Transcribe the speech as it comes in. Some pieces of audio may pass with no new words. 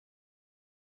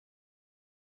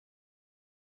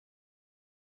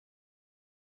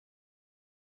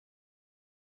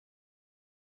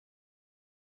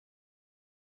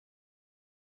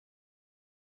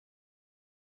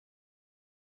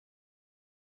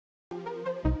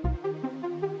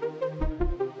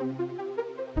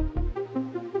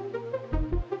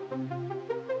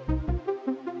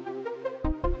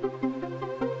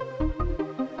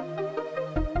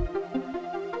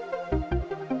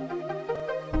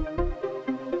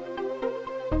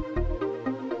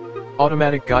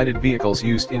Automatic guided vehicles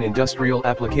used in industrial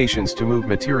applications to move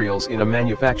materials in a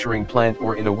manufacturing plant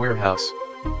or in a warehouse.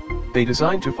 They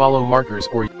designed to follow markers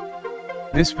or.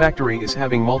 This factory is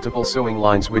having multiple sewing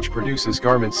lines which produces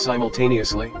garments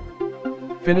simultaneously.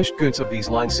 Finished goods of these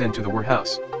lines sent to the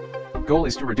warehouse. Goal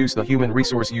is to reduce the human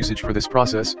resource usage for this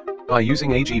process, by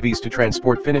using AGVs to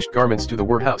transport finished garments to the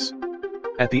warehouse.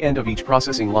 At the end of each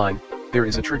processing line, there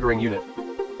is a triggering unit.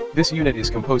 This unit is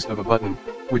composed of a button,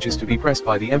 which is to be pressed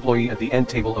by the employee at the end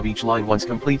table of each line once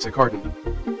completes a carton.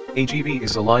 AGV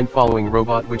is a line-following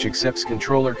robot which accepts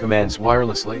controller commands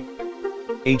wirelessly.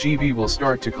 AGV will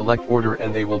start to collect order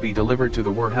and they will be delivered to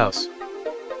the warehouse.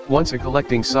 Once a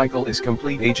collecting cycle is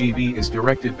complete, AGV is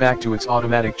directed back to its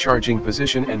automatic charging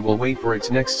position and will wait for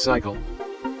its next cycle.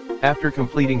 After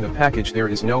completing the package, there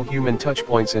is no human touch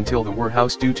points until the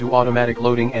warehouse due to automatic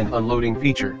loading and unloading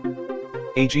feature.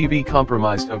 AGV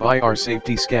comprised of IR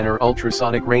safety scanner,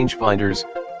 ultrasonic rangefinders,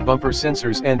 bumper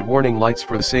sensors and warning lights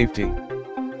for the safety.